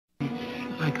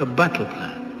a battle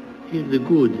plan. Here's the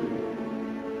good,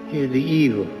 here's the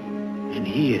evil, and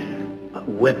here, a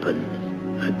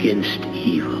weapon against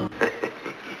evil.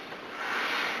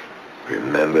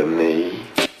 Remember me?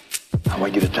 I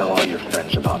want you to tell all your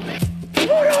friends about me.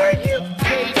 What are you?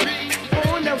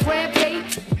 KB on the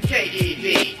rampage?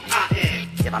 K-E-V-I-N.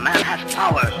 If a man has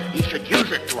power, he should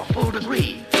use it to a full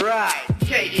degree. Right.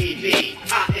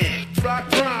 K-E-V-I-N.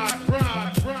 Rock.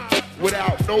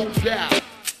 Without no doubt.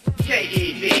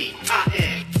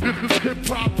 K-E-V-I-N. This is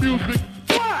hip-hop music.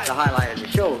 What? The highlight of the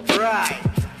show. Right.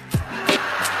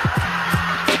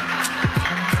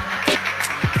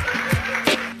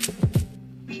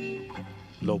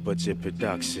 Low budget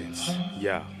productions,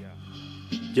 yeah.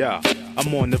 Yeah,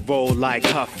 I'm on the roll like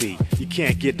Huffy. You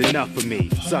can't get enough of me.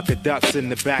 Sucker ducks in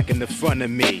the back and the front of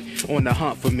me, on the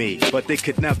hunt for me, but they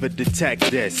could never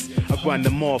detect this. I run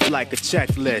them off like a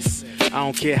checklist. I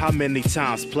don't care how many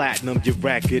times platinum your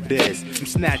record is. I'm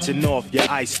snatching off your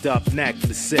iced up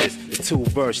necklaces. The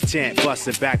 2-verse chant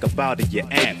busting back about of your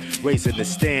amp, raising the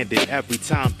standard every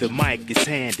time the mic is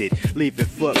handed, leaving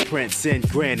footprints in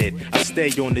granite. I stay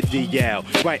on the DL,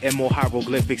 writing more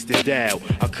hieroglyphics than Dow.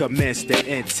 I commence the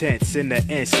intense in the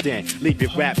instant, leave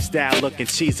your rap style looking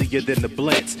cheesier than the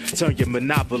blintz. Turn your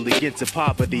monopoly into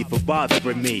poverty for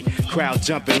bothering me. Crowd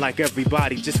jumping like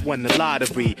everybody just won the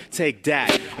lottery. Take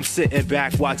that, I'm sitting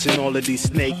back watching all of these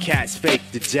snake cats fake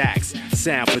the jacks.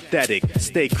 Sound pathetic,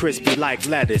 stay crispy like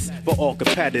lettuce for all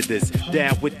competitors.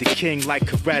 Down with the king like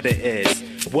Coretta is.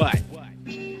 What?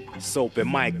 Soap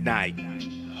and mic night.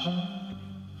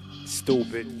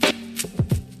 Stupid.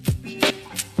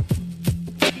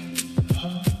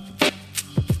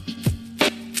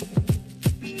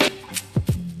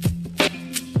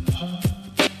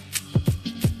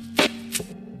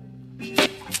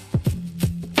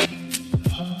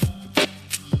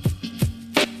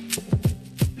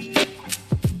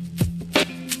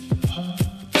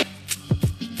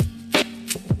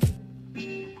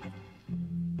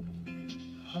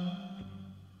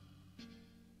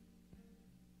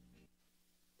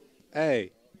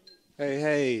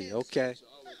 Hey, okay. His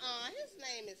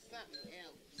name is something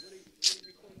else.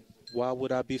 Why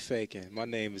would I be faking? My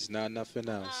name is not nothing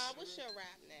else. What's your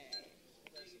rap name?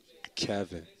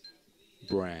 Kev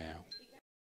Brown.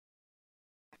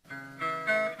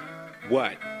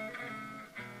 What?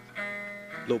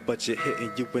 Low budget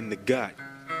hitting you in the gut.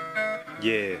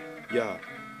 Yeah.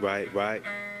 Right.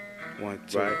 1,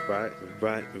 2.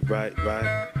 Right.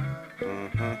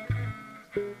 Uh-huh.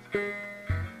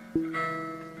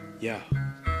 Yeah.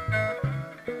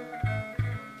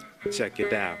 Check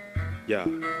it out.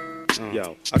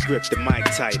 Yo, I grip the mic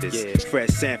tightest. Fresh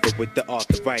sample with the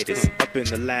arthritis. Up in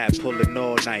the lab pulling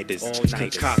all-nighters.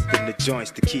 Concocting the joints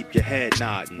to keep your head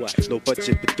nodding. Low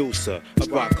budget producer, I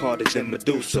rock harder than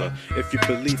Medusa. If you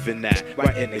believe in that,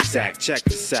 right and exact, check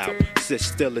this out. Sit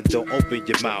still and don't open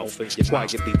your mouth.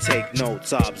 Quietly take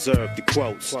notes, I observe the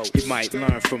quotes. You might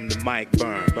learn from the mic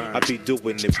burn. I be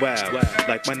doing it well,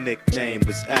 like my nickname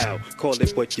was Al. Call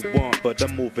it what you want, but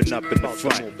I'm moving up in the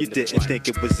front. You didn't think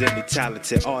it was any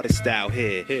talented artist out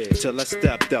here, till I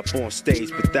stepped up on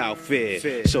stage without fear.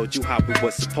 Showed you how it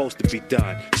was supposed to be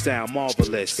done. Sound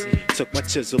marvelous. Took my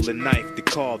chisel and knife to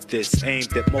carve this.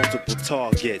 Aimed at multiple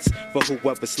targets for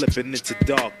whoever slipping into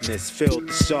darkness. Feel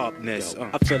the sharpness.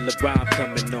 I feel the rhyme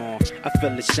coming on. I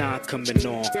feel the shine coming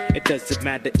on. It doesn't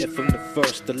matter if I'm the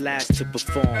first or last to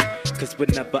perform, cause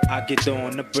whenever I get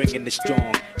on, I'm bringing it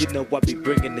strong. You know I be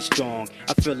bringing it strong.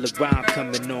 I feel the rhyme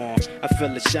coming on. I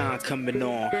feel the shine coming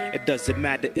on. It doesn't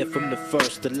matter if I'm the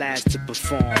first or last to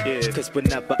perform, cause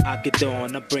whenever I get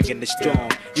on, I'm bringing it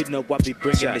strong. You know I be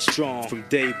bringing it strong. From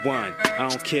day one, I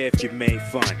don't care if you made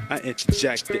fun. I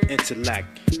interject the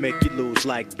intellect, make you lose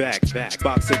like back.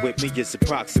 Boxing with me is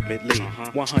approximately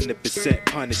 100%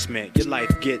 punishment. Your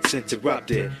life gets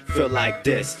interrupted. Feel like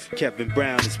this. Kev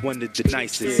Brown is one of the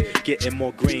nicest. Getting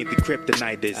more green than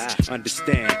kryptonite is.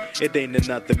 Understand, it ain't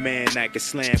another man that can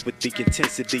slam with the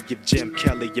intensity of Jim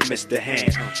Kelly and Mr.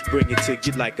 Hand. Bring it to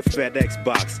you like a FedEx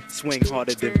box. Swing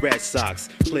harder than Red Sox.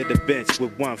 Clear the bench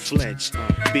with one flinch.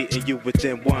 Beating you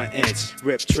within 1 inch.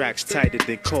 Rip tracks tighter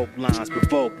than coke lines.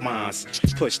 Provoke minds.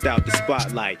 Pushed out the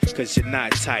spotlight, cause you're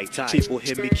not tight. People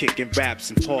hear me kicking raps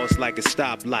and pause like a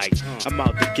stoplight. I'm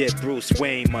out to get Bruce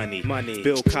Wayne money.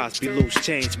 Bill Cosby loose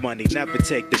change money. Never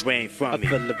take the rain from me. I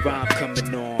feel the rhyme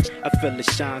coming on. I feel the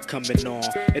shine coming on.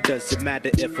 It doesn't matter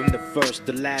if I'm the first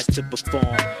or last to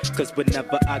perform, cause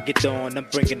whenever I get on, I'm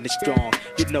bringing it strong.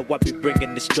 You know I be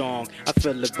bringing it strong. I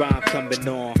feel the rhyme coming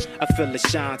on, I feel the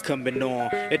shine coming on.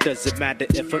 It doesn't matter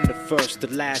if I'm the first or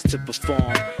last to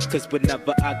perform, cause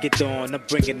whenever I get on, I'm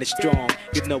bringing it strong.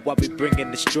 You know I be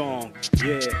bringing it strong,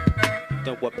 yeah.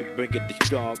 Know I be bringing it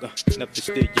strong, never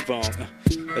steer you wrong,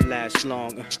 it lasts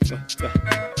long.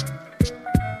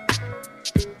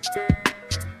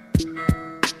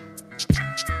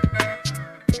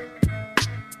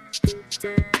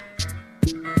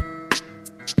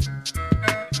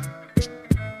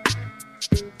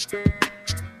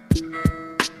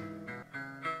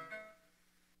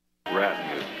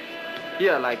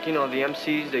 Yeah, like, you know, the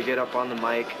MCs, they get up on the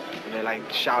mic and they like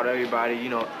shout at everybody, you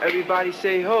know, everybody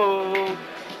say ho,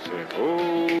 say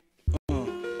ho.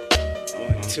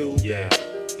 1, 2, yeah,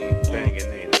 banging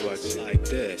ain't it, what's like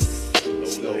this,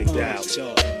 slow down,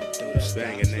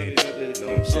 banging ain't it,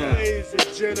 no doubt. Ladies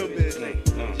and gentlemen,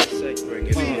 Bring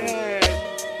it we on. had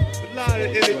a lot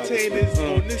of entertainers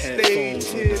on this stage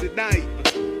here tonight.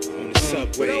 On the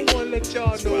subway, But I want to let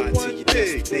y'all know ride to one your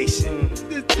thing. destination.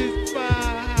 This is my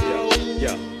house.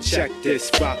 Yo, check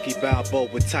this Rocky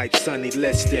Balboa type Sonny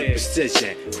Liston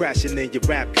precision, crashing in your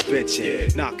rap convention,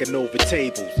 knocking over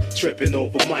tables, tripping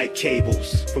over mic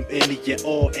cables. From any and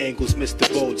all angles, Mr.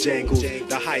 Bojangles.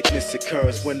 The hypeness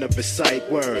occurs when I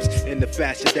recite words in the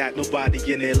fashion that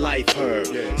nobody in their life heard.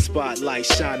 Spotlight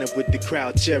shining with the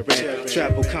crowd cheering.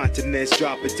 Travel continents,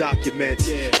 dropping documents,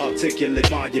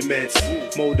 articulate monuments.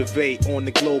 Motivate on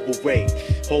the global rate.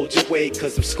 Hold your weight,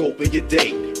 cause I'm scoping your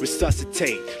date.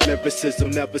 Resuscitate, lyricism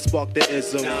never sparked the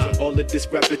ism. All of this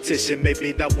repetition made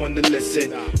me not want to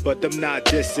listen, but I'm not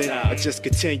dissing, I just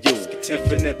continue.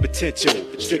 Infinite potential,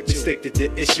 strictly stick to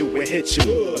the issue and hit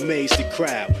you. Amaze the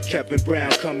crowd, Kev Brown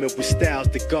coming with styles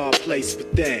that God placed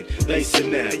within.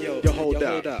 Lacing them, yo, hold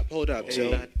up,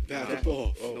 Joe. Back up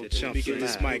off. Let me get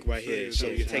this mic right here. So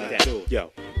you take that.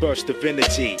 Yo, burst of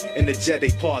energy,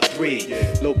 energetic part 3.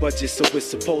 Low budget, so it's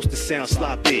supposed to sound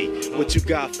sloppy. What you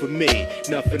got for me?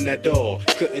 Nothing at all.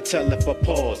 Couldn't tell if I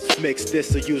pause, mix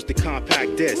this or use the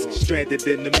compact disc. Stranded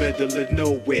in the middle of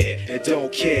nowhere and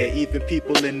don't care. Even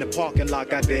people in the parking lot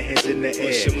got their hands in the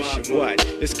air. What?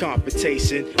 It's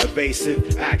confrontation,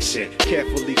 evasive action.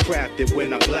 Carefully crafted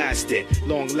when I blast it.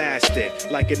 Long lasting,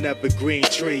 like an evergreen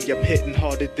tree. I'm hitting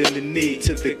harder than the knee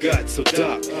to the gut, so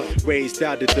duck. Raised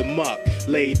out of the muck,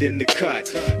 laid in the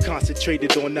cut.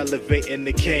 Concentrated on elevating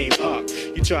the came up.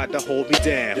 You tried to hold me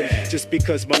down, just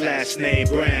because my last name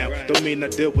Brown. Don't mean I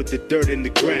deal with the dirt in the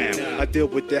ground. I deal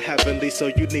with the heavenly, so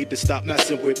you need to stop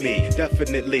messing with me.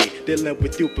 Definitely dealing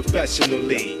with you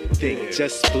professionally. Think,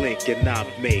 just blink and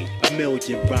I've made a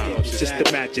million rhymes. Just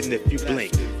imagine if you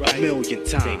blink a million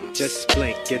times. Just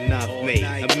blink and I've made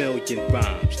a million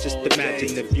rhymes. Just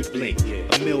imagine if you blink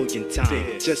a million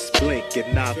times. Just blink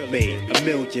and I've made a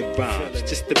million rhymes.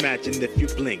 Just imagine if you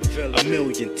blink a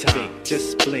million times.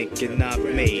 Just blink and I've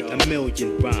made a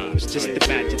million rhymes. Just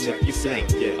imagine if you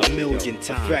blink a million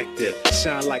times. Effective,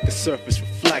 shine like a surface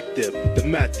reflective. The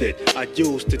method I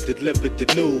use to deliver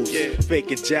the news.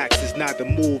 Faking jacks is not a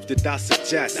move that I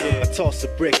suggest. I toss a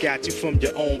brick at you from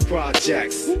your own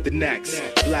projects. The next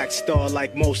black star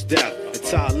like Most Def and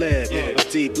Talib.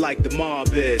 I'm deep like the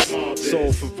mob is.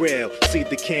 Soul for real. See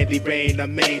the candy rain I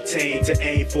maintain to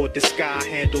aim for the sky.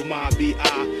 Handle my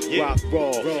BI, rock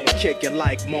raw, kicking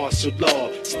like martial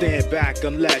law. Stand back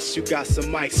unless you got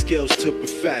some mic skills to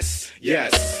profess.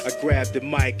 Yes, I grab the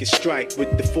mic and strike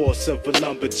with the force of a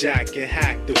lumberjack and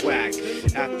hack the whack.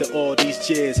 After all these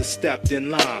years, I stepped in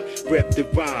line, ripped the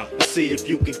rhyme. See if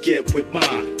you can get with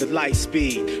mine. The light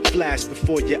speed, flash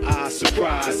before your eyes,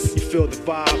 surprise. You feel the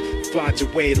vibe, find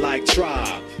your way like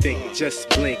Tribe. Think, just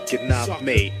blink and I've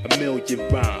made a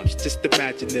million rhymes. Just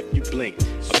imagine if you blink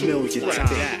a million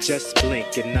times. Just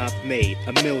blink and I've made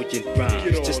a million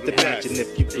rhymes. Just imagine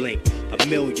if you blink a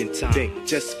million times.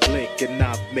 Just blink and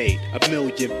I've made a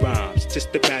million rhymes.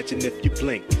 Just imagine if you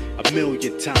blink a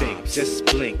million times. Just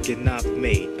blink and I've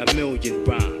made a million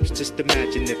rhymes. Just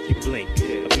imagine if you blink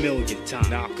a million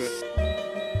times.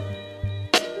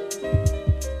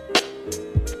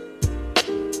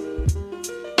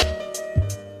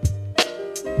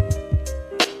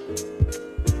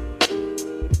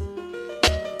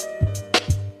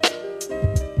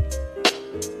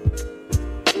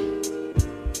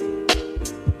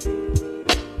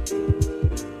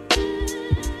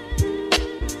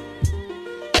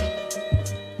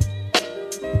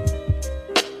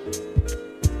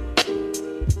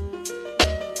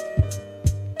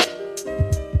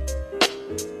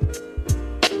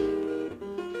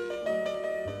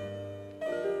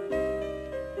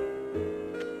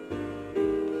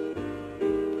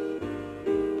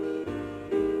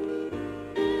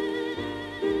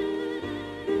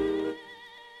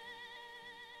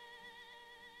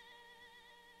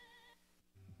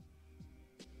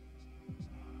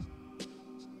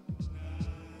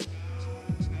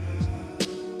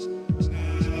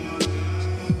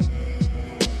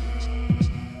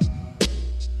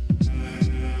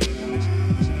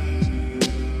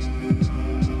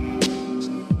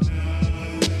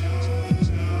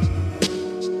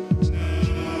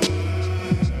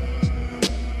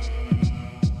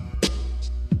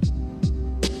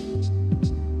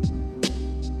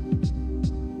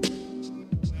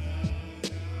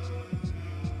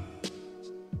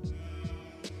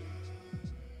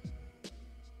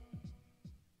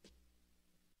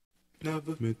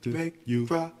 never meant to make you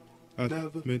cry. I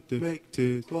never meant to make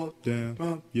tears fall down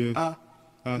from your eye.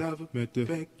 I never meant to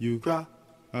make you cry.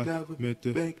 I never meant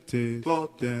to make tears fall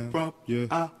down from your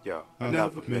eye. I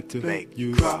never meant to make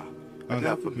you cry. I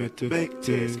never meant to make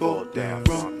tears fall down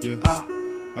from your eye.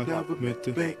 I never meant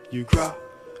to make you cry.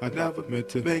 I never meant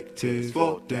to make tears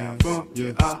fall down from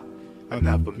your eye. I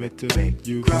never meant to make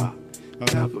you cry.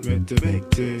 I never meant to make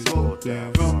tears fall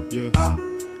down from your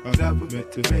eye. I never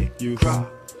meant to make you cry.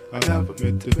 I never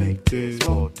meant to make tears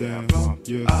fall down from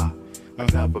your eye. I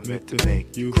never meant to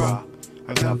make you cry.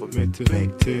 I never meant to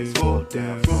make tears fall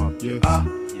down from your eye.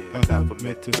 I never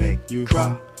meant to make you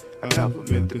cry. I never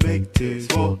meant to make tears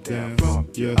fall down from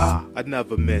your eye. I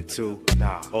never meant to.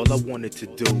 All I wanted to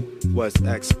do was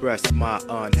express my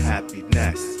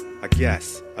unhappiness. I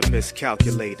guess I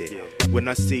miscalculated. When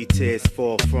I see tears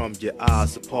fall from your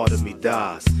eyes, a part of me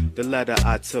dies. The letter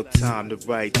I took time to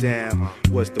write down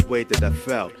was the way that I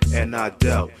felt, and I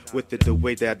dealt with it the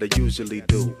way that I usually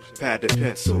do. Pad and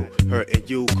pencil, hurting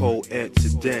you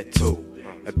coincidental.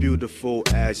 And beautiful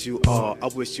as you are, I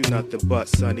wish you nothing but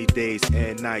sunny days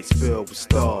and nights filled with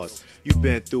stars. You've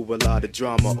been through a lot of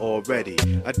drama already.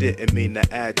 I didn't mean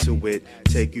to add to it,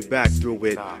 take you back through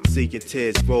it. Seeing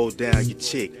tears roll down your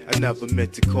cheek. I never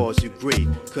meant to cause you grief,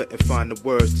 couldn't find the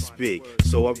words to speak,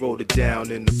 so I wrote it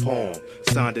down in the poem.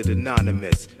 Signed it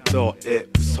anonymous, thought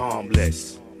it was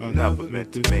harmless. I never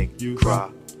meant to make you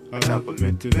cry. I never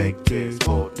meant to make tears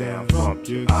fall down from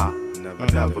your eye. I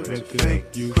never meant to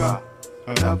make you cry.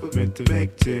 I never meant to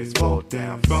make tears fall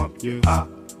down from your eye.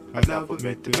 I never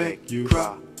meant to make you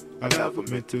cry. I never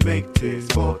meant to make tears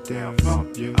fall down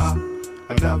from your eye.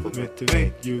 I never meant to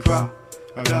make you cry.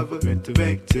 I never meant to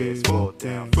make tears fall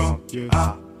down from your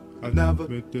eye. I never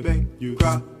meant to make you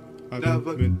cry. I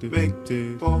never meant to make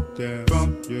tears fall down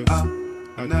from your eye.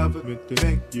 I never meant to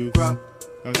make you cry.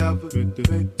 I never meant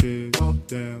to make tears fall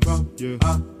down from your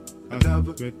eye. I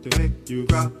never meant to make you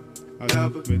cry. I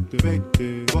never meant to make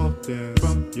tears fall down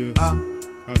from your eye.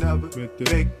 I never meant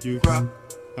to make you cry.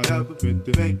 I never meant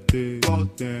to make tears fall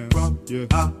down from your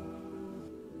eye.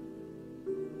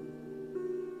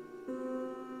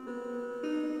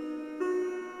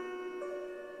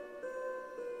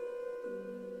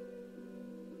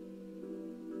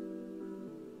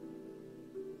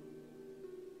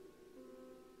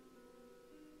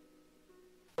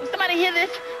 Somebody hear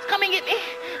this? Come and get me.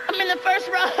 I'm in the first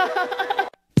row.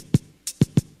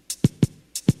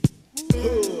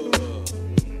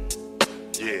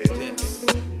 Yeah.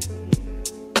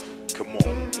 Come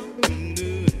on.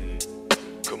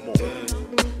 Come on.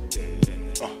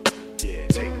 Yeah,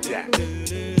 take that.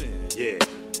 Yeah,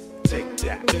 take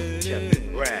that.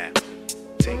 Kevin Brown.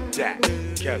 Take that.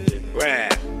 Kevin Brown.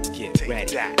 Get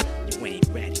ready. That. You ain't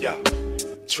ready. Yo.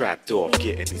 Trapped off,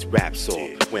 getting these raps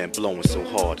off. Wind blowing so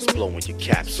hard, it's blowing your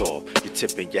caps off. You're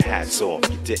tipping your hats off.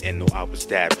 You didn't know I was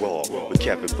that raw. When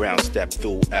Kevin Brown stepped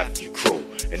through, F you crew.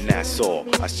 And that's all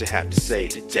I should have to say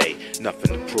today.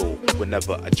 Nothing to prove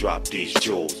whenever I drop these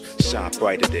jewels. Shine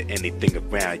brighter than anything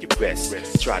around your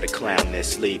wrist. Try to clown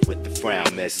this, leave with the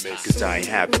frown, miss. Cause I ain't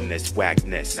having this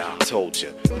whackness. Told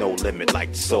you, no limit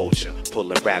like the soldier.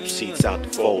 Pulling rap sheets out the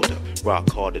folder. Rock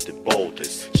harder than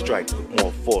boulders. Strike with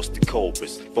more force than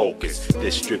cobras. Focus,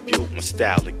 distribute my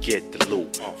style and get the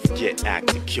loot. Forget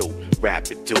acting cute,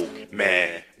 rap it do.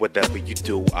 Man, whatever you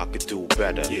do, I could do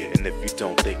better. And if you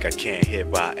don't think I can, here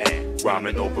I am.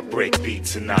 Rhyming over break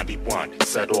beats in 91.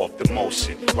 Set off the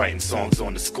motion, writing songs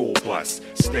on the school bus.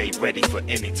 Stay ready for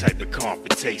any type of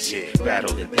confrontation.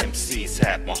 Battling MCs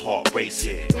had my heart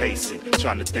racing. Pacing,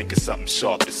 trying to think of something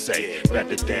sharp to say.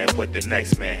 Better than what the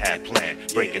next man had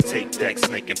planned. Breaking tape decks,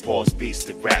 making pause beats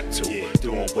to rap to.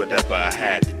 Doing whatever I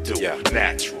had to do.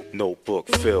 Natural. Notebook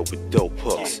filled with dope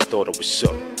hooks. Thought I was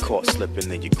shook. Caught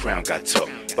slipping and your crown got took.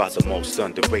 By the most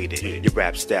underrated. Your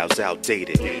rap style's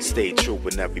outdated. Stay true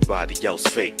when everybody else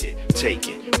faked it. Take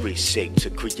it, reshape to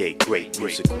create great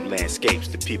musical landscapes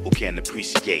that people can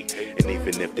appreciate. And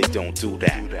even if they don't do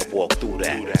that, I walk through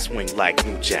that. Swing like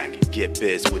New Jack. Get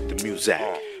biz with the music.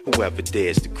 Whoever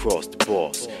dares to cross the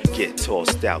boss, get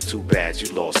tossed out, too bad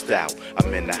you lost out.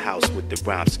 I'm in the house with the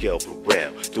rhyme skill for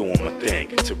real, doing my thing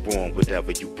to ruin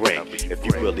whatever you bring. If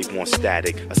you really want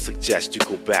static, I suggest you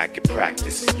go back and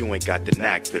practice. You ain't got the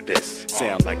knack for this.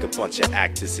 Sound like a bunch of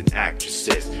actors and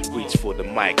actresses. Reach for the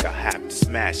mic, I have to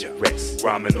smash your wrist.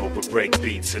 Rhyming over break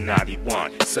beats in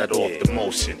 91. Set off the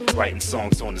motion, writing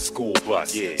songs on the school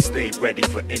bus. Stay ready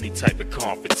for any type of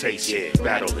confrontation.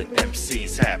 Battling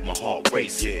MCs had my heart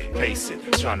racing. Pacing,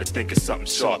 trying to think of something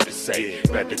sharp to say.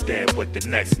 Better than what the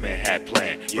next man had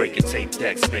planned. Breaking tape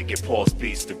decks, making pause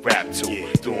beats to rap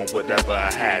to. Doing whatever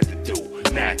I had to do.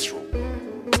 Natural.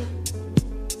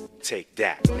 Take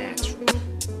that. Natural.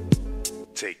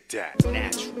 Take that.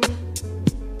 Natural.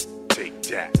 Take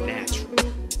that. Natural.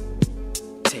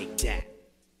 Take that.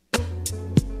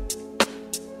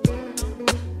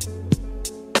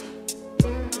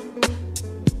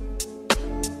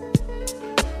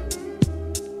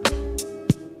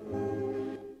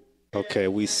 Okay,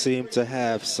 we seem to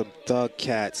have some thug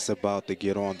cats about to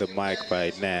get on the mic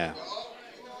right now.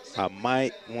 I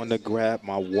might want to grab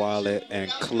my wallet and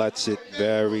clutch it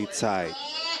very tight,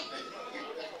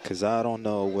 because I don't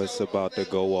know what's about to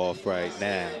go off right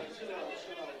now.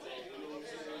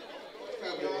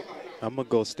 I'm going to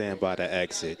go stand by the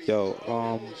exit.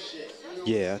 Yo,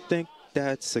 yeah, I think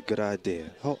that's a good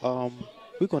idea.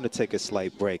 We're going to take a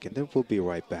slight break, and then we'll be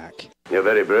right back. You're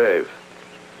very brave.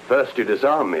 First you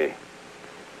disarm me,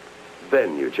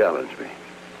 then you challenge me.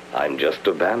 I'm just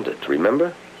a bandit,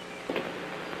 remember?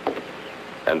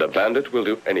 And a bandit will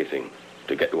do anything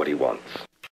to get what he wants.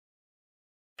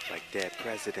 Like dead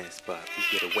presidents, but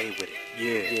we get away with it.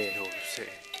 Yeah. You know what I'm saying?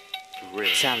 For real.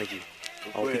 I'm telling you,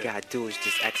 all we gotta do is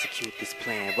just execute this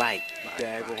plan right.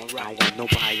 I don't want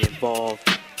nobody involved.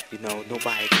 You know,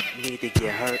 nobody need to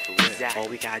get hurt. Exactly. All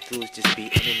we gotta do is just be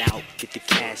in and out, get the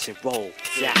cash and roll.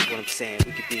 That's what I'm saying.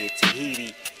 We could be in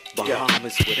Tahiti,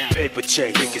 Bahamas, whatever. Paper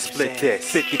chase, we can split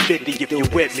this 50-50 if you're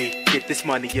with me. Get this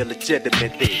money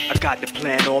illegitimately. I got the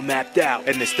plan all mapped out,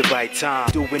 and it's the right time.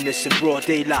 Doing this in broad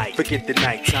daylight, forget the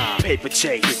nighttime. Paper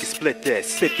chase, we can split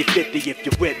this 50-50 if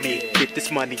you're with me. Get this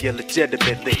money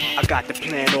illegitimately. I got the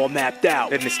plan all mapped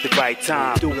out, and it's the right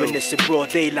time. Doing this in broad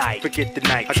daylight, forget the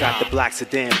nighttime. I got the black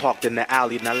sedan parked in the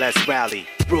alley, now let's rally.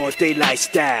 Broad daylight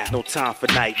style, no time for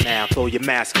night now. Throw your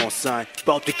mask on, son.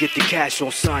 About to get the cash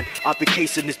on, son. I've been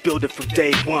casing this building from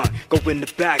day one. Go in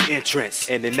the back entrance,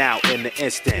 in and out in the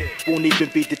instant. Won't even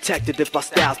be detected if our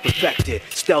style's perfected.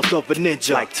 Stealth of a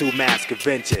ninja, like two masked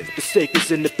Avengers. The safe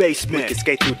is in the basement, we can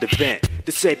skate through the vent.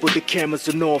 Disable the cameras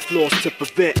on all floors to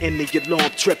prevent any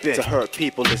alarm tripping. To hurt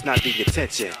people is not the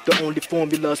intention. The only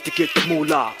formula is to get the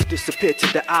moolah. Disappear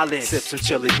to the island, sip some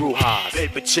chili brujas.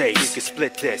 Paper chase, we can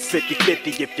split this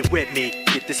 50-50 if you're with me.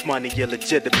 Get this money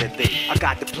illegitimately. I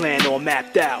got the plan all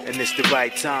mapped out, and it's the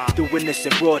right time. Doing this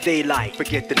in broad daylight,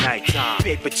 forget the nighttime.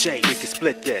 Paper chase, we can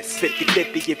split this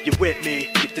 50-50 if you're with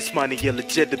me. Get this money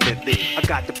illegitimately. I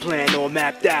got the plan all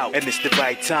mapped out, and it's the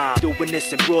right time. Doing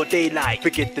this in broad daylight,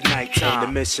 forget the nighttime. On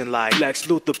the mission like Lex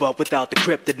Luthor, but without the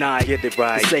kryptonite. Get it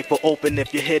right. The safe will open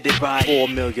if you hit it right. 4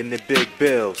 million in big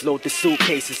bills. Load the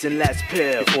suitcases and let's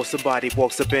pill. Before somebody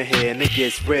walks up in here and it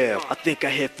gets real. I think I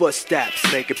hear footsteps.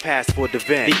 Make a pass for the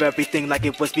van. Leave everything like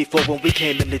it was before when we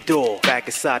came in the door. Back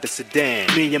inside the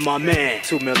sedan. Me and my man,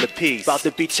 2 mil apiece. About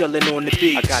to be chillin' on the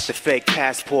beach. I got the fake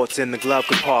passports in the glove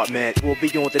compartment. We'll be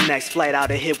on the next flight out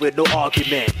of here with no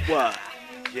argument. What?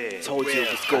 Yeah, told you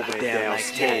it was going down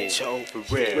like that, Joe. For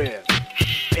real.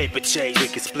 Paper chase, we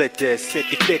can split this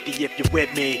 50-50 if you're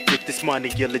with me. Get this money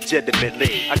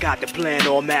illegitimately. I got the plan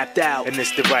all mapped out, and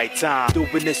it's the right time.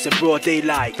 Doing this in broad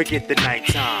daylight, forget the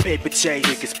nighttime. Paper chase,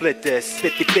 we can split this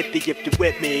 50-50 if you're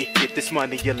with me. Get this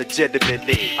money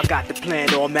illegitimately. I got the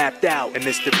plan all mapped out, and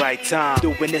it's the right time.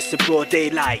 Doing this in broad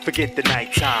daylight, forget the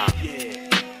nighttime. Yeah,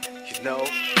 you know,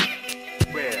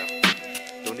 real.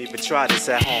 Don't even try this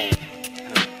at home.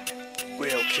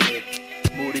 Real kid,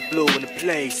 MooDi BLoo in the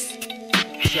place.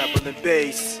 Traveling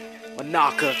bass,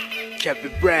 Manaka,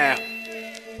 Kev Brown,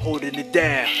 holding it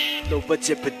down. Low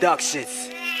budget productions,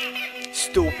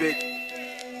 stupid.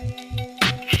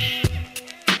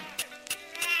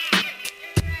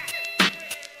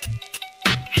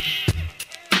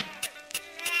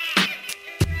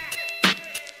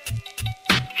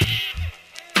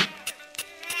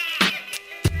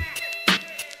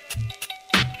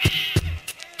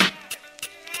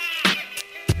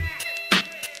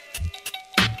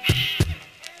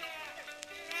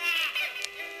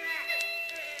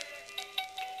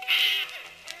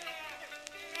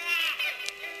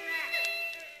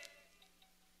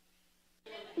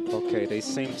 Okay, they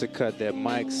seem to cut their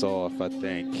mics off, I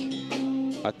think.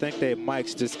 I think their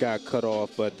mics just got cut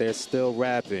off, but they're still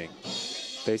rapping.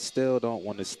 They still don't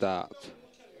want to stop.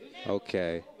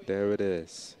 Okay, there it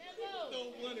is.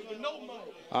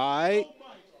 All right.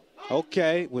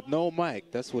 Okay, with no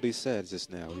mic. That's what he said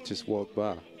just now. He just walked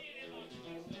by.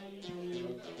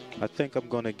 I think I'm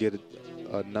going to get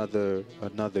another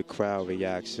crowd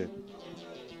reaction.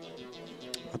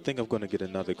 I think I'm going to get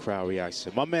another crowd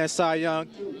reaction. My man, Cy Young.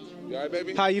 You all right,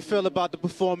 baby? How you feel about the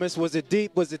performance? Was it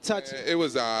deep? Was it touching? It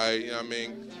was all right. You know what I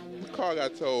mean? The car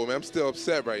got towed, man. I'm still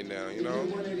upset right now, you know?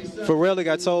 For real, it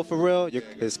got towed? For real?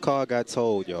 His car got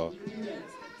towed, y'all.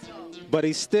 But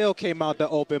he still came out the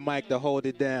open mic to hold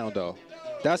it down, though.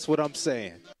 That's what I'm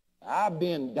saying. I've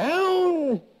been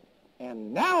down,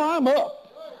 and now I'm up.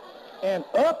 And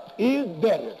up is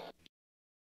better.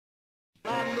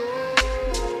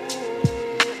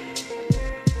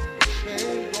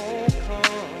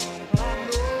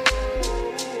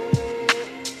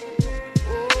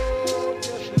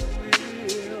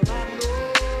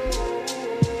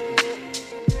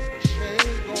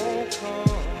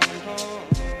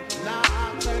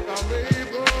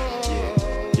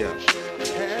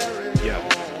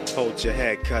 Hold your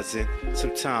head, cousin.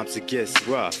 Sometimes it gets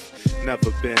rough.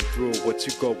 Never been through what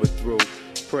you going through.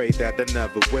 Pray that I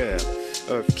never will.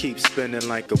 Earth keeps spinning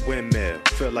like a windmill.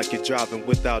 Feel like you're driving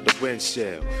without the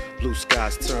windshield. Blue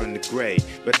skies turn to gray,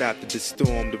 but after the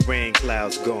storm, the rain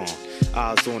clouds gone.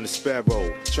 Eyes on the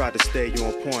sparrow, try to stay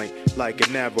on point like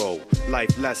an arrow.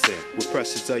 Life lesson, with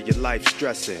pressures of your life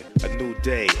stressing. A new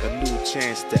day, a new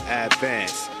chance to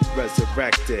advance.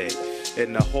 Resurrected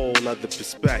in a whole other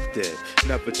perspective.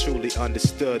 Never truly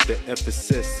understood the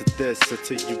emphasis of this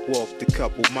until you walked a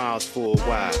couple miles for a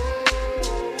while.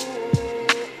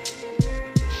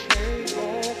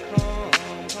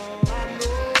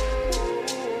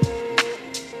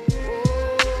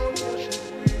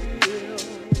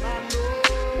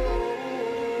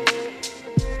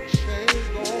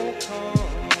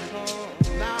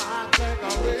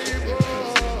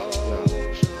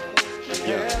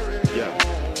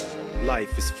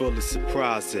 Life is full of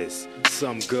surprises,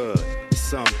 some good,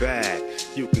 some bad.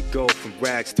 You could go from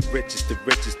rags to riches to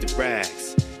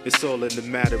rags. It's all in a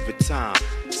matter of time.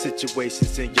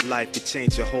 Situations in your life can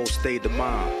change your whole state of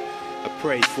mind. I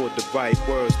pray for the right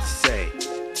words to say,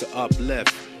 to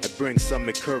uplift and bring some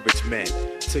encouragement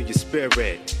to your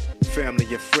spirit. Family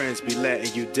and friends be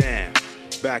letting you down.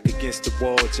 Back against the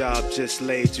wall, job just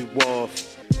laid you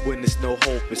off. When there's no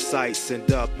hope in sight,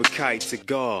 send up a kite to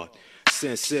God.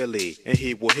 Sincerely, and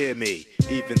he will hear me,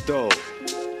 even though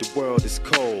the world is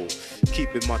cold,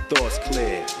 keeping my thoughts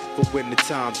clear. For when the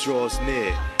time draws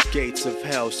near, gates of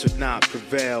hell should not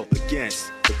prevail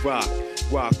against the rock.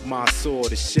 Rock my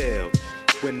sword is shield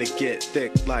when they get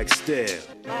thick like steel.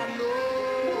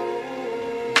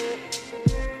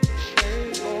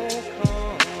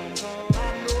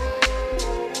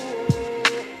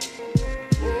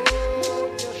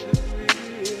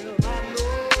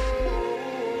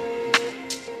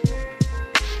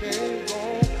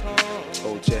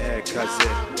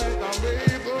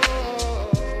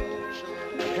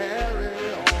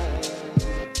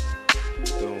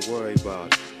 Don't worry about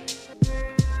it.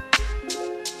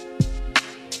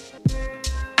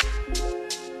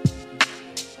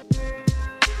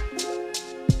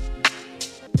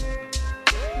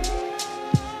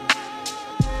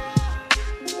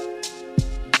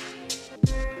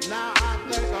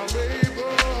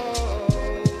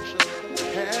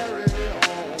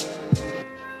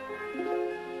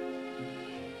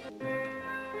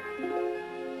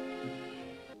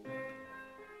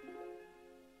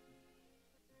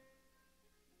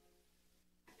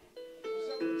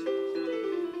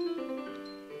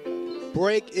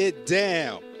 Break it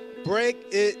down. Break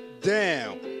it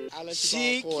down.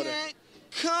 She can't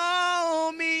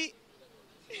call me.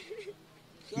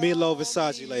 BLoo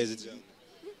Versace, ladies and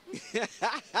gentlemen.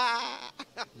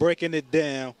 Breaking it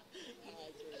down.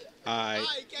 All right. All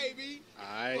right, KB. All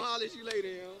right. I'll holler at you later,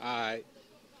 yo. All right.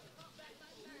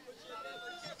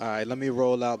 All right, let me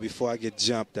roll out before I get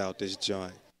jumped out this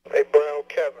joint. Hey, Brown,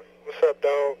 Kevin. What's up,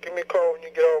 dog? Give me a call when you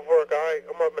get off work, all right?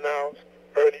 I'm up in the house.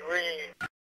 Early read.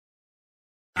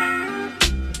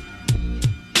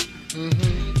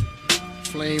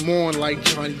 Flame on like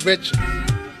Johnny Richards.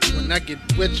 When I get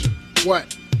with you,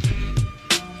 what?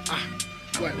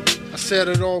 What? I set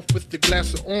it off with the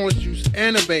glass of orange juice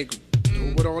and a bagel.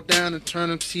 Throw it all down and turn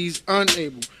them C's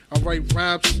unable. I write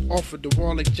rhymes off of the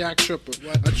wall like Jack Tripper.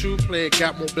 A true player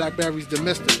got more blackberries than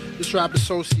Mister. This rap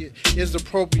associate is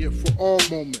appropriate for all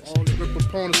moments. All the rip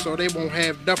opponents so they won't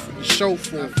have nothing to show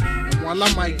for. And while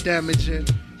I might damage it,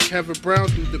 Kev Brown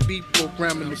do the beat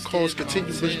programming the cause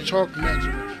continuous chalk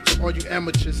measurement. To all you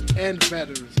amateurs and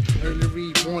veterans, early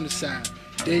read morning side.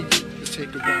 There you let's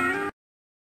take a ride.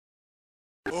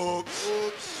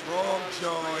 Oops, wrong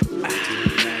joint.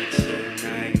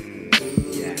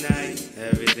 Tonight,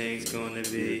 everything's gonna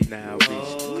be now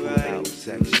alright.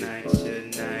 Tonight,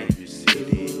 you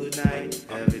see tonight,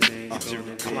 everything's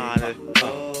gonna be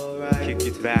alright. Kick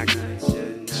it back,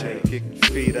 kick your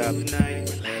feet up.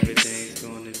 Everything's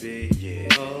gonna be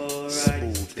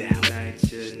smooth out,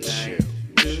 chill.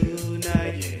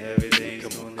 Tonight,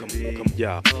 everything's gonna be.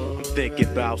 Yo, I'm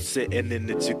Thinking about sitting in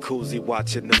the jacuzzi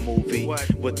watching the movie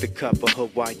with the cup of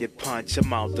Hawaiian punch.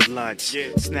 I'm out to lunch,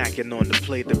 snacking on the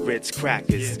plate of Ritz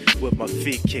crackers with my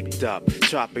feet kicked up.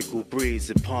 Tropical breeze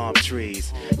and palm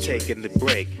trees. Taking the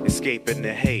break, escaping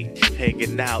the hate,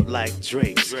 hanging out like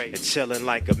drakes and chilling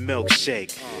like a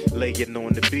milkshake. Laying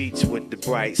on the beach with the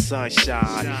bright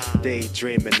sunshine,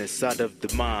 daydreaming inside of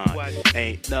the mind.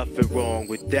 Ain't nothing wrong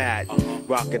with that.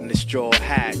 Rocking the straw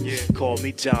hat. Call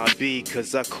me John B,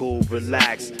 cause I cool,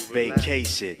 relax,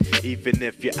 vacation. Even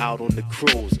if you're out on the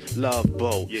cruise, love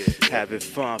boat, having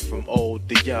fun from old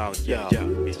to young. Yo,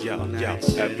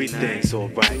 everything's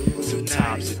alright.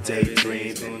 Sometimes a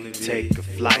daydream, take a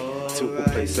flight to a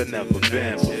place I've never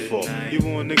been before. You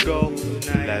wanna go?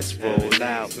 Let's roll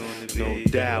out, no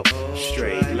doubt.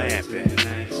 Straight Lampin.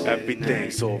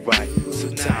 Everything's alright.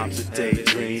 Sometimes a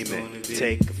daydreaming,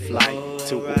 take a flight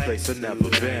to a place I've never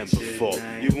been before.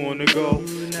 You wanna go?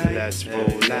 Let's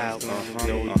roll out,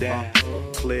 no doubt.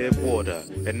 Clear water,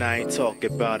 and I ain't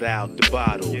talking about out the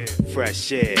bottle.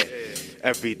 Fresh air,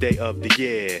 every day of the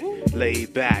year. Lay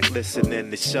back,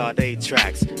 listening to Sade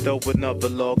tracks. Throw another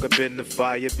log up in the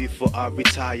fire before I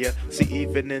retire. See,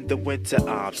 even in the winter,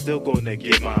 I'm still gonna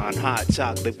get mine. Hot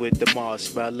chocolate with the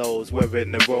marshmallows,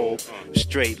 wearing the robe.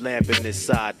 Straight lamping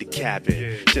inside the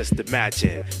cabin. Just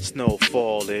imagine, snow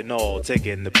falling all,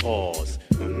 taking the pause.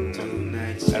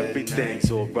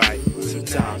 Everything's alright.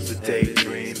 Sometimes a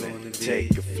daydreaming,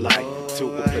 take a flight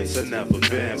to a place I've never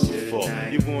been before.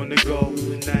 You wanna go?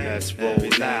 Let's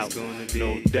roll out,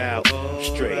 no doubt.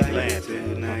 Straight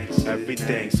Lampin.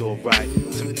 Everything's alright.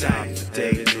 Sometimes a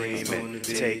daydreaming,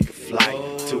 take a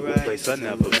flight to a place I've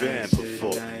never been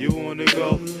before. You wanna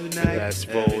go? Let's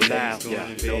roll out,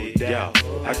 no doubt.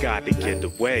 I gotta get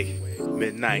away.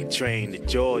 Midnight train to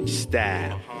Georgia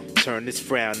style. Turn this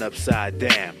frown upside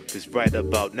down, cause right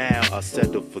about now I'll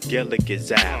settle for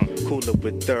Gilligan's out. Cooler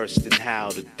with thirst and how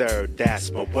the third,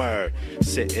 that's my word.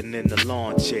 Sitting in the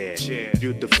lawn chair,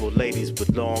 beautiful ladies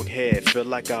with long hair, feel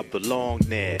like I belong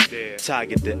there.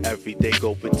 Tired to every day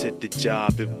going to the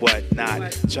job and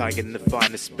whatnot, trying to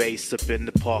find a space up in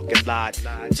the parking lot.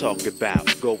 Talk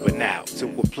about going out to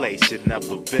a place you've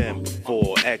never been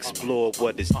before, explore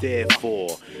what it's there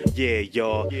for. Yeah,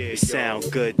 y'all, it sound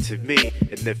good to me,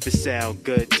 and if it sound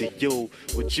good to you,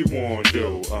 what you wanna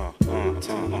do?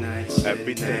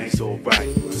 Everything's alright.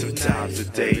 Sometimes a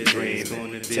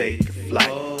daydream, take a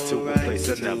flight to a place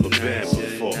I've never been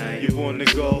before. You wanna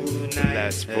go?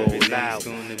 Let's roll out,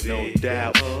 no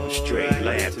doubt. Straight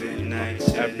Lampin.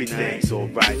 Everything's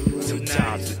alright.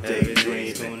 Sometimes a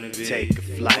daydream, take a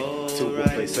flight to a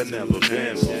place I've never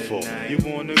been before. You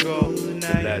wanna go?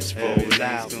 Let's roll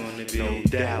out, no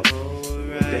doubt.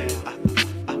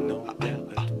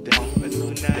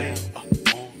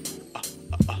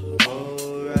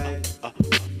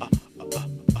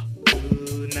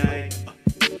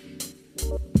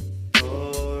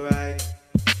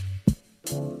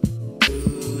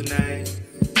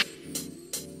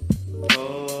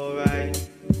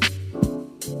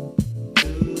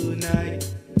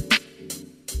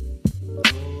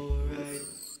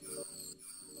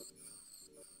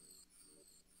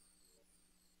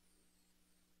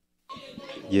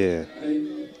 Yeah,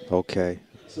 okay.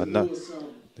 Enough.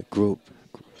 The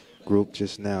group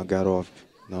just now got off.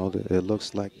 No, it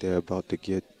looks like they're about to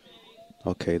get.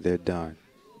 Okay, they're done.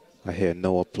 I hear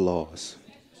no applause.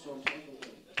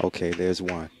 Okay, there's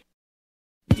one.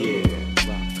 Yeah,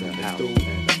 rock the house.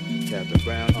 Kev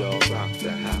Brown, y'all rock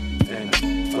the house.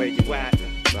 And where you at?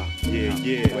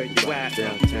 Yeah, where you at?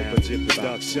 Downtown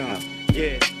production.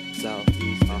 Yeah,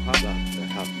 Southeast, rock the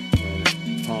house.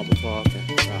 Palmer Park and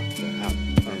rock the house.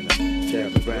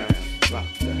 Kev Brown, rock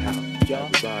the house.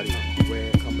 Everybody,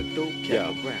 where coming through?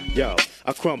 Kev Brown. Yo,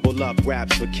 I crumble up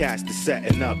raps for cats to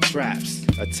setting up traps.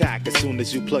 Attack as soon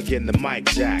as you plug in the mic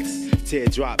jacks.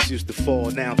 Teardrops used to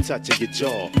fall, now I'm touching your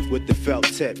jaw. With the felt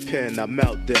tip pen, I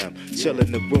melt them. Chill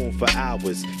in the room for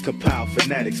hours. Compile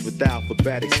phonetics with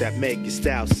alphabetics that make your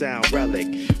style sound relic.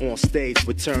 On stage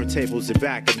with turntables in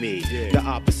back of me. The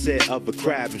opposite of a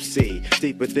crab MC.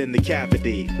 Deep within the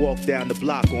cavity. Walk down the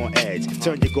block on edge.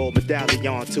 Turn your gold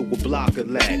medallion to a block of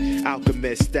lead.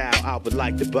 Alchemist style, I would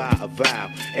like to buy a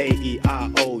vow.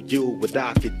 A-E-I-O-U, what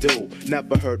I could do.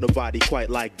 Never heard nobody quite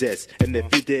like this. And if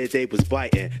you did, they was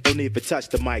biting. Don't even even touch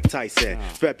the Mike Tyson.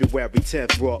 February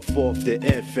 10th brought forth the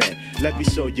infant. Let me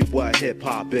show you what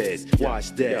hip-hop is.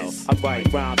 Watch this. I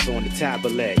write rhymes on the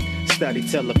tablet. Study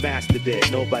till I mastered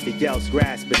it. Nobody else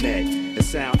grasping it. It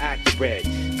sound accurate,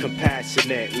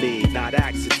 compassionately, not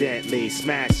accidentally.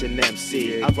 Smashing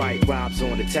MC. I write rhymes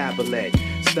on the tablet.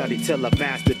 Study till I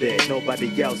mastered it.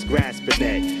 Nobody else grasping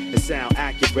it. It sound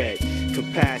accurate,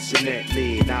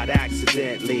 compassionately, not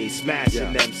accidentally.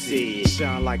 Smashing MC. It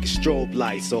shine like a strobe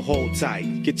light, so hold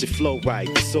tight. Get your flow right.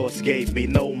 The source gave me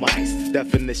no mics.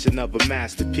 Definition of a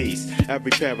masterpiece.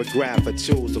 Every paragraph I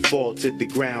choose to fall to the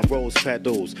ground. Rose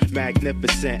petals,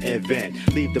 magnificent event.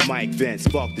 Leave the mic vent,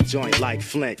 spark the joint like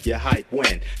Flint. Your hype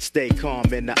win. Stay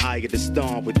calm in the eye of the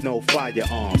storm with no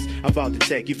firearms. I'm about to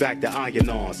take you back to iron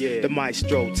arms. The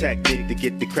maestro technique to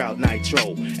get the crowd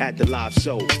nitro. At the live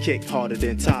show, kick harder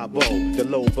than Tabo. The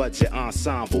low budget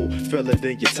ensemble, fill it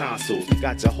in your tonsils.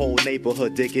 Got your whole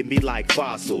neighborhood digging me like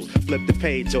fossils. Flip the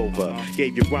page over,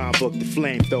 gave your rhyme book the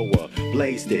flamethrower.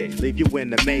 Blazed it, leave you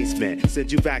in amazement.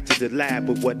 Send you back to the lab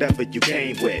with whatever you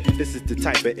came with. This is the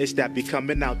type of ish that be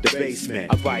coming out the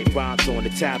basement. I write rhymes on the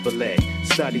tablet.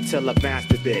 Study till I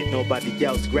mastered it. Nobody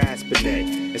else grasping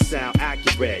it. It sound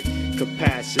accurate,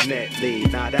 compassionately,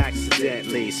 not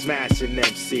accidentally. Smashing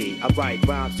MC. I write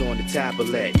rhymes on the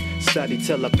tablet. Study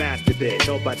till I mastered it.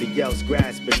 Nobody else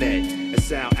grasping it. It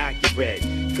sound accurate,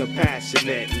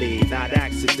 compassionately, not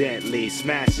accidentally.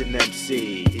 Smashing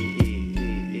MC.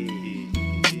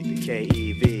 The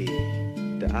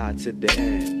KEV, the I to the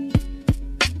N.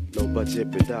 Low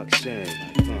budget production.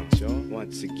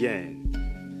 Once again.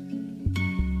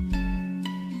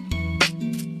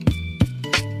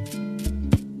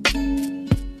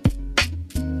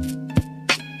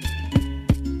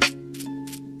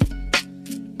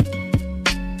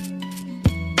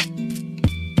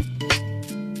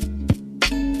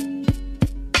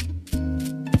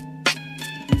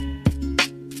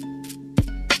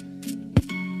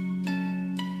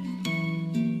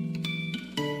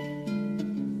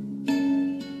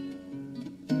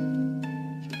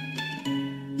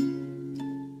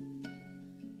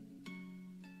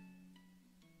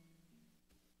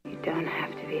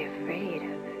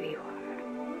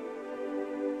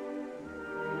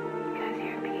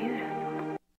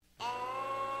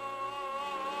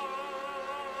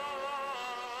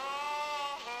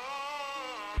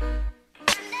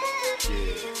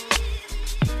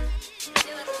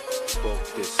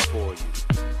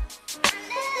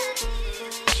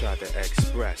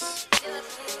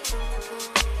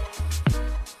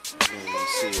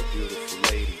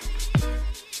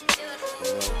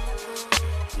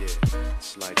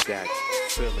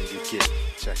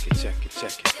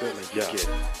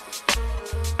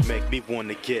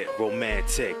 Wanna get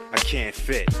romantic, I can't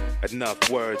fit enough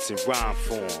words in rhyme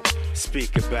form.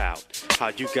 Speak about how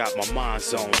you got my mind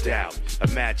zoned out.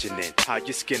 Imagining how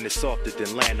your skin is softer than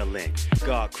lanolin.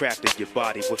 God crafted your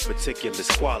body with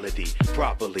meticulous quality.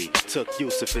 Properly took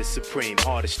use of his supreme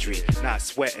artistry. Not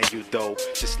sweating you though,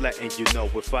 just letting you know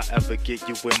if I ever get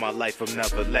you in my life, I'm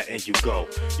never letting you go.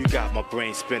 You got my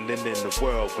brain spinning in the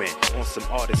whirlwind. On some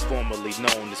artist formerly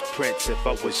known as Prince. If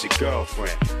I was your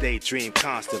girlfriend, daydream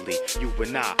constantly. You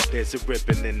and I, there's a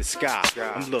ribbon in the sky.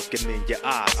 I'm looking in your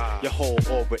eyes. Your whole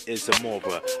aura is a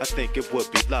aura. I think it would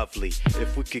be lovely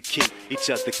if we could keep each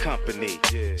other company.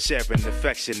 Sharing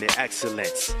affection and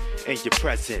excellence in your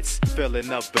presence.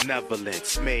 Feeling of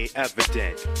benevolence made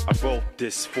evident. I wrote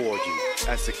this for you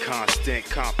as a constant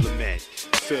compliment.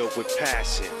 Filled with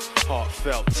passion,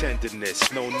 heartfelt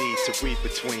tenderness. No need to read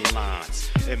between lines.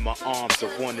 In my arms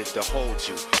I wanted to hold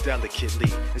you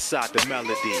delicately. Inside the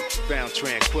melody, found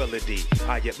tranquility.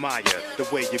 I admire the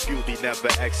way your beauty never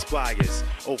expires.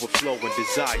 Overflowing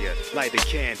desire, light a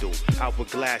candle.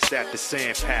 Hourglass that the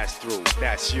sand passed through.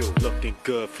 That's you, looking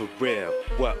good for real.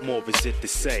 What more is it to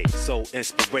say? So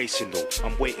inspirational,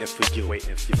 I'm waiting for you.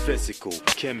 Your physical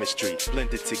chemistry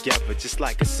blended together just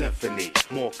like a symphony.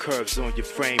 More curves on your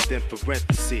frame than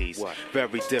parentheses.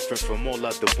 Very different from all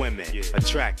other women.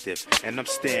 Attractive, and I'm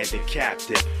standing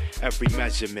captive. Every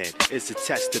measurement is a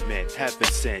testament. Heaven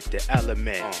sent, the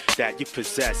element that you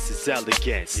possess is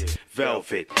elegance.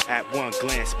 Velvet, at one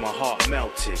glance my heart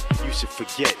melted. You should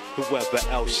forget whoever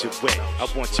else you're with. I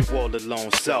want you all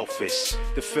alone, selfish.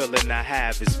 The feeling I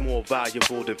have is more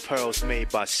valuable than pearls made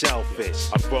by shellfish.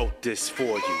 I wrote this for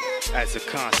you as a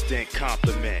constant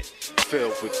compliment.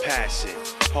 Filled with passion,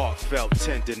 Heartfelt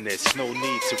tenderness, no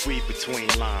need to read between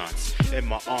lines. In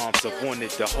my arms, I wanted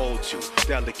to hold you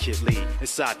delicately.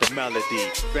 Inside the melody,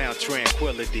 found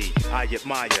tranquility. I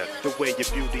admire the way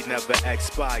your beauty never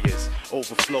expires.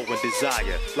 Overflowing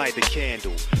desire, light a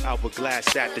candle.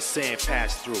 Hourglass that the sand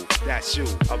passed through. That's you,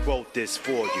 I wrote this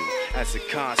for you as a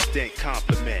constant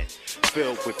compliment.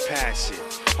 Filled with passion,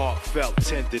 heartfelt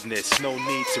tenderness, no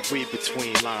need to read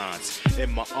between lines.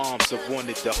 In my arms, I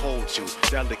wanted to hold you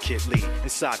delicately.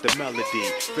 Inside the melody,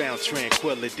 found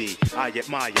tranquility. I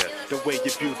admire the way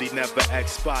your beauty never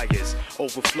expires.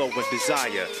 Overflowing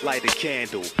desire, light a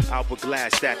candle.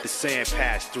 Hourglass that the sand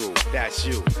passed through. That's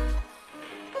you.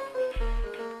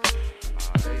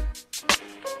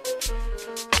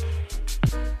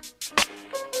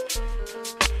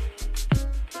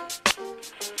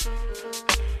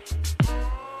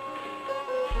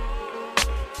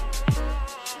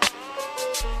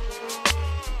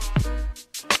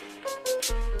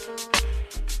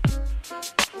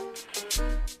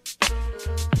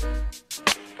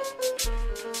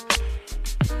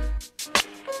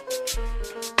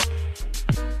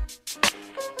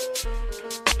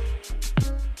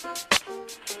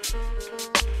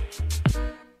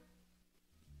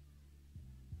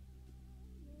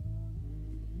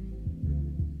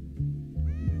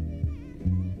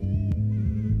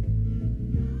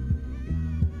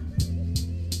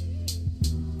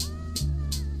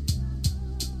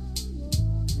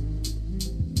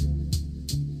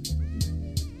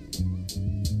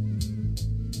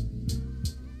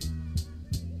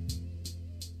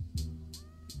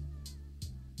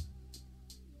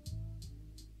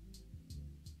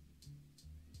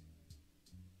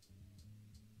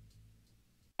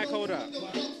 Hold up.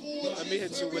 Let me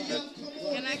hit you with the...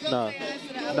 Can I go No.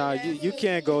 Nah, you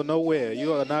can't go nowhere.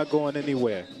 You are not going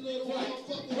anywhere.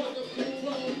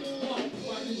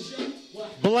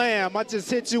 Blam, I just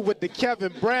hit you with the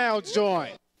Kev Brown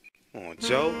joint. Come on,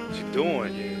 Joe. What you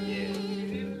doing?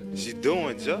 Yeah. What you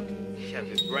doing, Joe?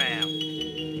 Kev Brown.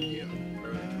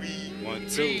 1,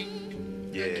 2.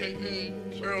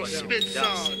 Yeah. Earl spit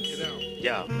song.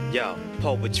 Yo,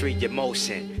 poetry,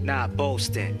 emotion, not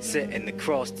boasting, sitting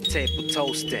across the table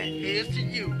toasting. Here's to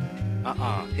you.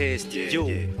 Here's to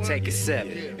you. Take a sip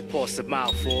and pour some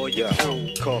out for you.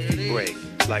 Coffee break.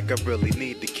 Like I really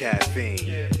need the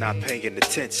caffeine. Not paying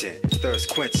attention,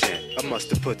 thirst quenching. I must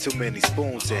have put too many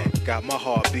spoons in. Got my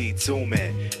heartbeat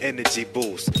zooming. Energy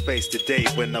boost. Face the day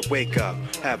when I wake up.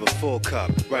 Have a full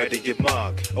cup right in your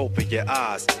mug. Open your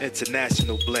eyes.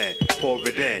 International blend. Pour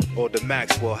it in. Or the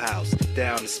Maxwell House.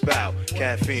 Down the spout.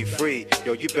 Caffeine free.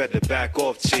 Yo, you better back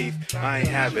off, chief. I ain't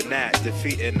having that.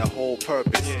 Defeating the whole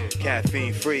purpose.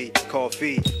 Caffeine free.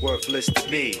 Coffee worthless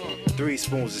to me. 3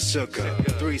 spoons of sugar.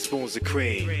 3 spoons of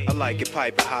cream. I like it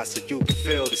piping hot so you can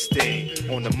feel the steam.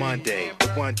 On a Monday,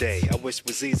 but one day I wish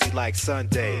was easy like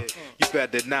Sunday. You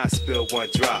better not spill one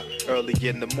drop. Early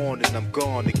in the morning I'm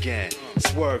gone again.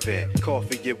 Swerving,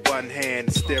 coffee in one hand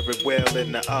and steering wheel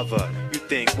in the other. You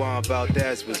think Juan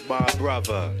Valdez was my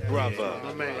brother?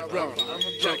 My man, brother.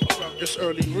 Check it. It's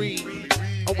early read.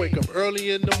 I wake up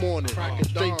early in the morning,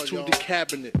 straight to the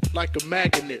cabinet, like a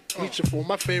magnet, reaching for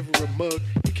my favorite mug.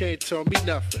 You can't tell me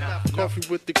nothing. Coffee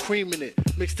with the cream in it,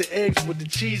 mix the eggs with the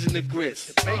cheese and the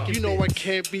grits. You know I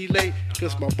can't be late,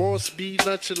 cause my boss be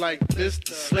lunching like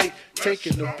Mr. Slate,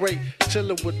 taking a break,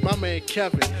 chilling with my man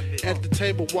Kevin, at the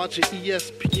table watching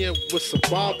ESPN with some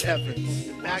Bob Evans.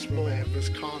 Backbone Evans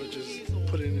Carter just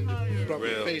put it in the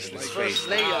rubber face like first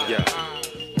layer. Yeah.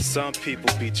 Some people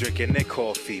be drinking their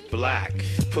coffee black,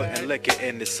 putting liquor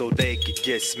in it so they could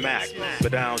get smacked.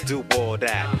 But I don't do all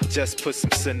that. Just put some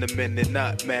cinnamon and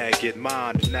nutmeg in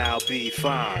mine and I'll be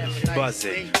fine.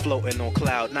 Buzzing, floating on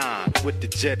cloud 9 with the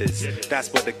jitters.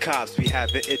 That's where the cops be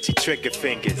having itchy trigger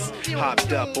fingers.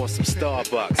 Hopped up on some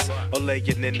Starbucks or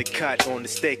laying in the cut on the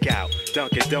stakeout.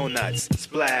 Dunkin' Donuts,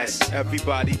 splash.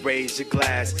 Everybody raise your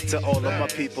glass to all of my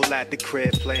people at the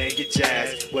crib playing your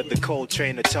jazz. Whether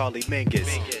Coltrane or Charlie Mingus.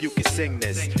 You can sing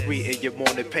this, reading your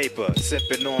morning paper,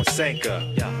 sipping on Sanka.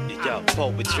 Yo,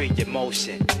 poetry,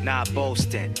 emotion, not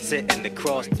boasting, sitting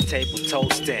across the table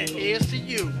toasting. Here's to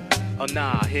you. Oh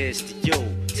nah, here's to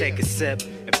you. Take a sip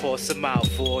and pour some out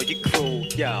for your crew.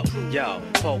 Yo,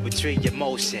 poetry,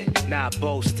 emotion, not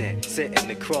boasting,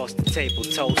 sitting across the table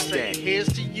toasting.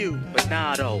 Here's to you. But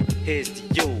nah though, here's to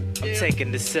you. I'm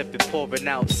taking the sip and pouring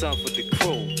out some for the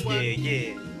crew.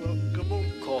 Yeah.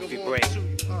 Coffee break.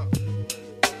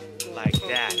 Like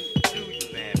that.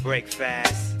 Man, break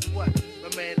fast. What?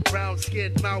 My man brown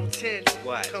skin mountain.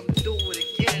 What? Come do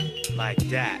it again. Like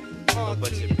that. On but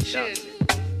to you your chin.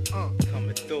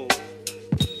 Coming through.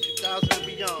 2000 and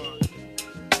beyond.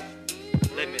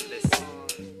 Limitless.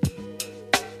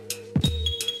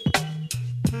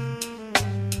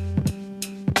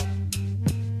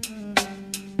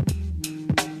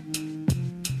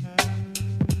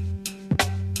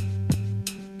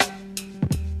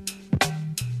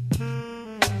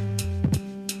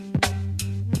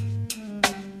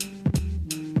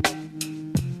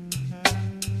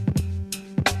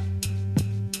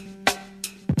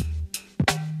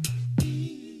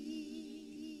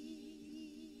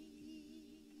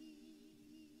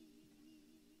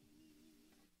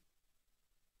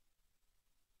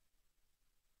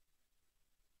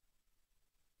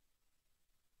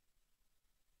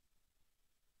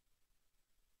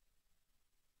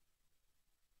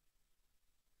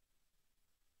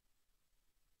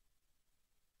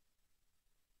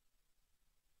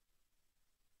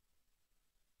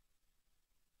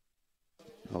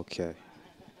 Okay.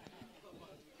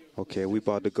 Okay, we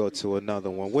about to go to another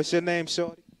one. What's your name,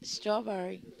 shorty?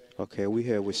 Strawberry. Okay, we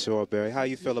here with Strawberry. How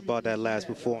you feel about that last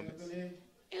performance?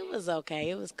 It was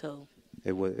okay. It was cool.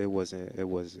 It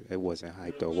wasn't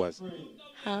hype though, was it?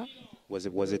 Huh? Was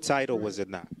it tight or was it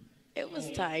not? It was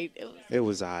tight. It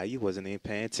was high. You wasn't even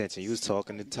paying attention. You was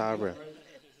talking to Tyrell.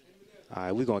 All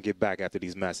right, we're gonna get back after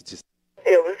these messages.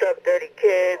 Hey, what's up, Dirty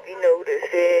Kev? You know who this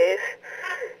is.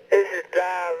 This is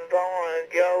Live Vaughn,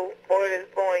 Joe. Boy, this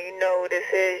boy, you know who this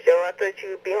is, Joe. I thought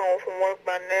you would be home from work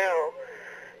by now.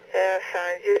 Yeah,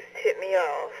 son, just hit me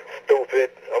off.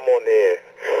 Stupid. I'm on the air.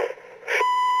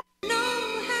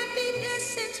 No happiness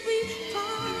since we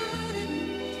parted.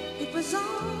 It was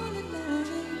all in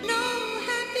learning. No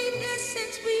happiness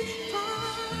since we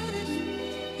parted.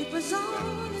 It was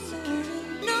all in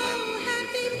learning. No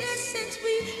happiness since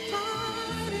we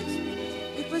parted.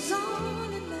 It was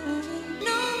all in learning.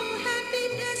 No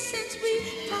happiness since we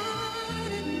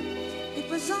parted. It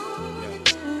was all in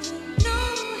learning. No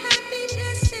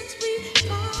happiness since we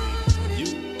parted.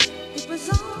 It was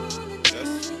all in learning.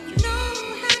 No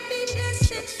happiness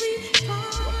since we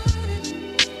parted.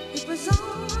 It was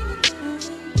all in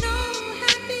learning. No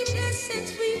happiness since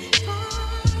we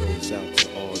parted. Goes out to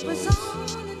all those going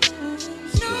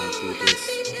through this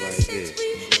right here.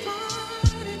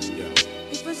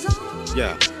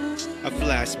 Yeah, I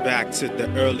flash back to the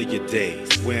earlier days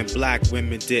when black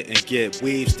women didn't get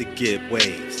weaves to get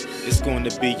waves. It's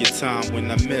gonna be your time when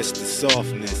I miss the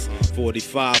softness.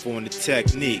 45 on the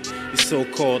technique. Your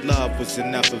so-called love was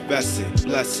an effervescent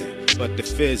blessing, but the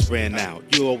fizz ran out.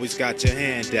 You always got your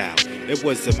hand out. It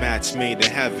was a match made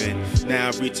in heaven. Now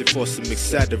I'm reaching for some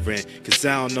Excedrin, cause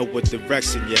I don't know what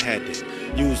direction you're headed.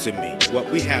 Using me, what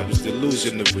we had was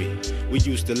delusionary. We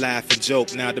used to laugh and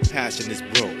joke, now the passion is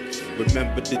broke.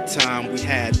 Remember the time we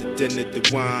had the dinner, the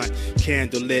wine,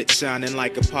 candlelit, shining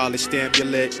like a polished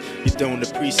amulet. You don't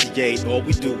appreciate, all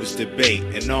we do is debate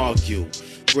and argue.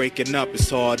 Breaking up is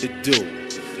hard to do.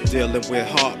 Dealing with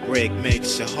heartbreak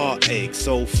makes your heart ache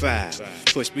so fast.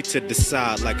 Push me to the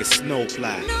side like a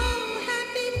snowplow. No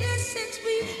happiness since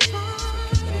we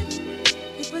parted.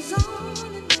 It was all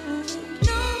in learning.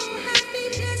 No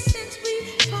happiness since we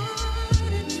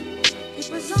parted. It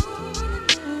was all in learning.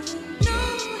 No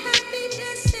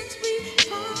happiness since we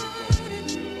parted.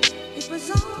 It was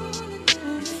all in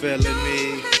learning. You feeling me?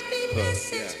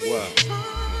 What?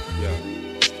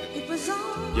 It was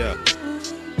all Yeah.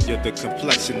 You're the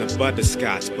complexion of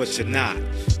butterscotch, but you're not.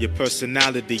 Your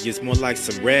personality is more like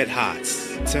some red hots.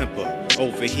 Temper,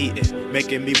 overheating,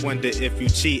 making me wonder if you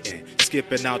cheating.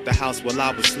 Skipping out the house while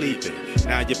I was sleeping.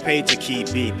 Now your pager keep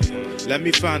beeping. Let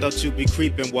me find out you be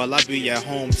creeping while I be at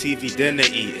home TV dinner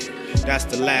eating. That's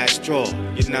the last straw.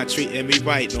 You're not treating me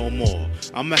right no more.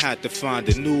 I'ma have to find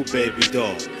a new baby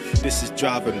doll. This is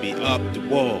driving me up the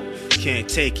wall. Can't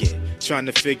take it. Trying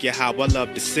to figure how our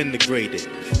love disintegrated.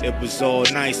 It was all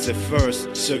nice at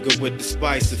first, sugar with the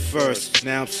spice at first.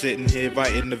 Now I'm sitting here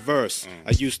writing the verse.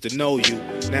 I used to know you,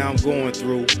 now I'm going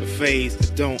through a phase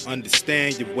that don't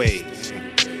understand your ways.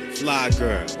 Fly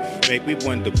girl, make me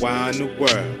wonder why in the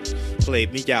world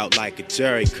played me out like a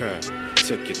Jerry curl.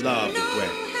 Took your love away.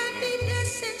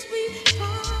 happiness since we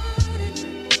parted.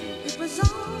 It was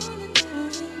all in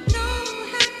learning. No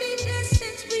happiness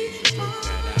since we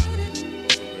parted.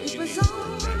 It was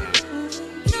all in learning.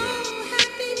 No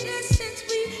happiness since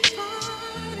we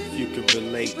parted. If you can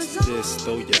relate to this,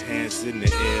 throw your hands in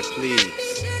the air, please.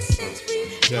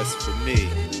 Just for me.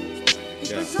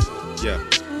 Yeah.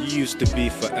 You used to be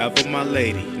forever my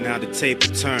lady. Now the table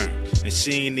turned, and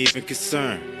she ain't even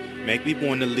concerned. Make me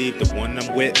wanna leave the one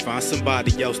I'm with, find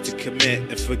somebody else to commit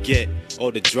and forget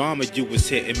all the drama you was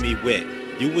hitting me with.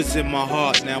 You was in my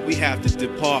heart, now we have to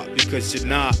depart because you're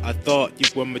not. I thought you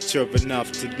were mature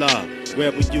enough to love.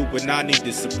 Where were you when I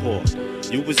needed support?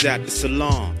 You was at the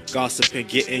salon, gossiping,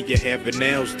 getting your hair and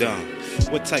nails done.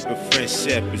 What type of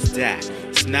friendship is that?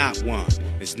 It's not one.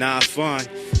 It's not fun.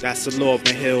 That's a Lauryn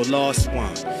Hill lost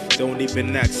one. Don't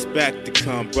even expect to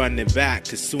come running back,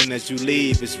 cause soon as you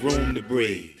leave, it's room to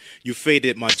breathe. You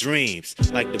faded my dreams,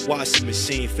 like the washing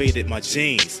machine faded my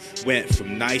jeans. Went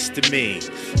from nice to mean.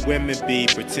 Women be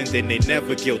pretending they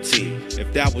never guilty.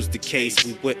 If that was the case,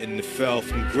 we wouldn't have fell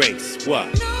from grace.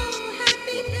 What? No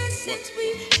happiness since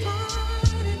we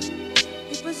parted.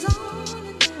 It was all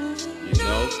in learning. You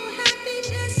know? No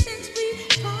happiness since we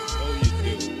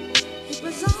parted. It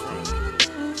was all in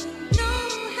learning. No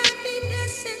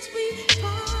happiness since we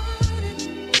parted.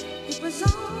 It was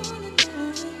all in learning.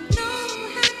 No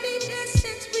happiness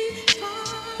since we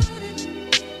parted.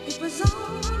 It was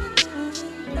all in learning.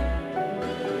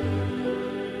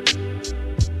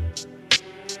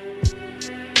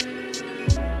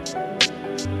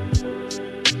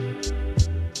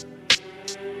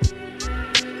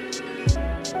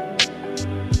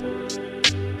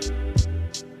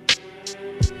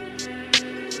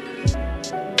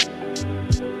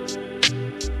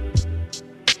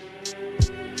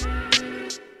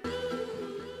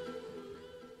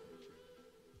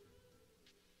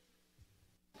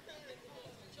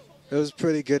 It was a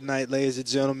pretty good night, ladies and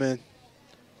gentlemen.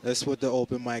 That's what the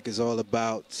open mic is all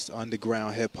about. It's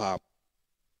underground hip hop.